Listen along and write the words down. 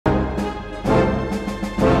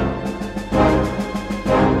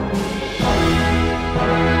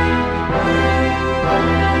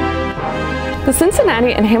The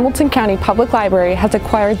Cincinnati and Hamilton County Public Library has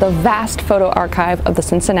acquired the vast photo archive of the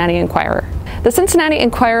Cincinnati Enquirer. The Cincinnati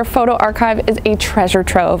Enquirer Photo Archive is a treasure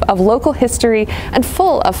trove of local history and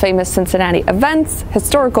full of famous Cincinnati events,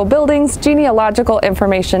 historical buildings, genealogical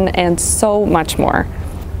information, and so much more.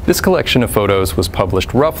 This collection of photos was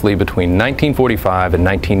published roughly between 1945 and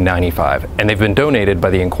 1995, and they've been donated by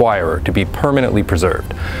the Enquirer to be permanently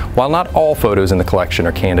preserved. While not all photos in the collection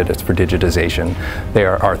are candidates for digitization,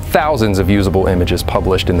 there are thousands of usable images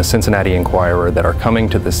published in the Cincinnati Enquirer that are coming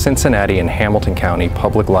to the Cincinnati and Hamilton County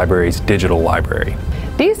Public Library's digital library.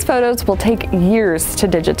 These photos will take years to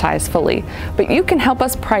digitize fully, but you can help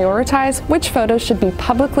us prioritize which photos should be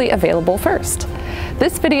publicly available first.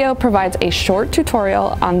 This video provides a short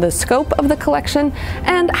tutorial on the scope of the collection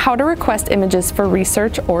and how to request images for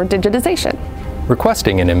research or digitization.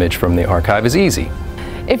 Requesting an image from the archive is easy.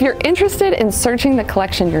 If you're interested in searching the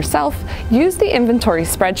collection yourself, use the inventory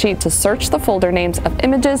spreadsheet to search the folder names of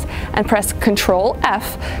images and press Ctrl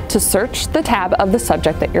F to search the tab of the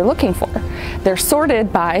subject that you're looking for. They're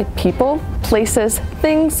sorted by people, places,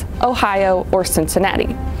 things, Ohio, or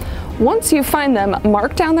Cincinnati. Once you find them,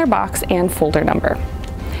 mark down their box and folder number.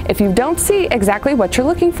 If you don't see exactly what you're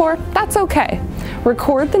looking for, that's okay.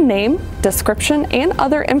 Record the name, description, and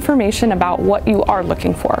other information about what you are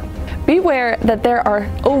looking for. Beware that there are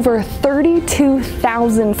over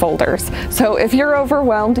 32,000 folders, so if you're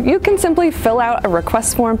overwhelmed, you can simply fill out a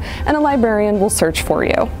request form and a librarian will search for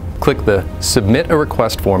you. Click the Submit a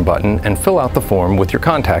Request Form button and fill out the form with your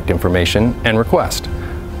contact information and request.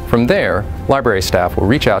 From there, library staff will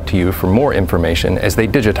reach out to you for more information as they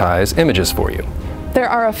digitize images for you. There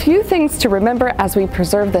are a few things to remember as we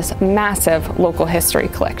preserve this massive local history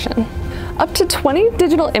collection. Up to 20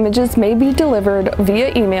 digital images may be delivered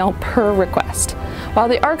via email per request. While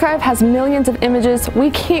the archive has millions of images, we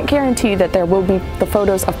can't guarantee that there will be the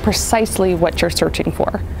photos of precisely what you're searching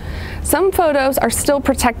for. Some photos are still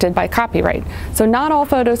protected by copyright, so not all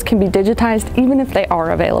photos can be digitized even if they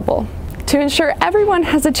are available. To ensure everyone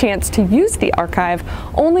has a chance to use the archive,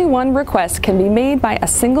 only one request can be made by a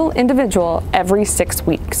single individual every 6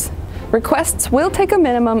 weeks. Requests will take a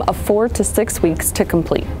minimum of 4 to 6 weeks to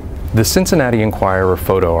complete. The Cincinnati Enquirer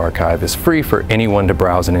Photo Archive is free for anyone to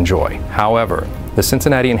browse and enjoy. However, the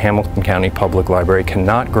Cincinnati and Hamilton County Public Library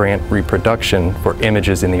cannot grant reproduction for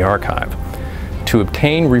images in the archive. To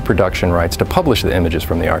obtain reproduction rights to publish the images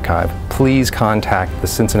from the archive, please contact the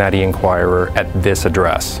Cincinnati Enquirer at this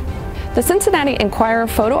address. The Cincinnati Enquirer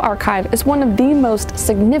Photo Archive is one of the most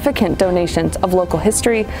significant donations of local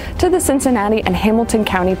history to the Cincinnati and Hamilton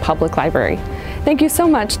County Public Library. Thank you so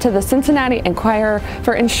much to the Cincinnati Enquirer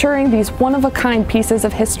for ensuring these one-of-a-kind pieces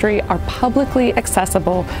of history are publicly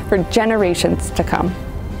accessible for generations to come.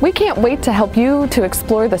 We can't wait to help you to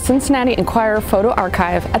explore the Cincinnati Enquirer Photo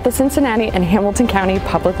Archive at the Cincinnati and Hamilton County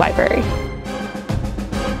Public Library.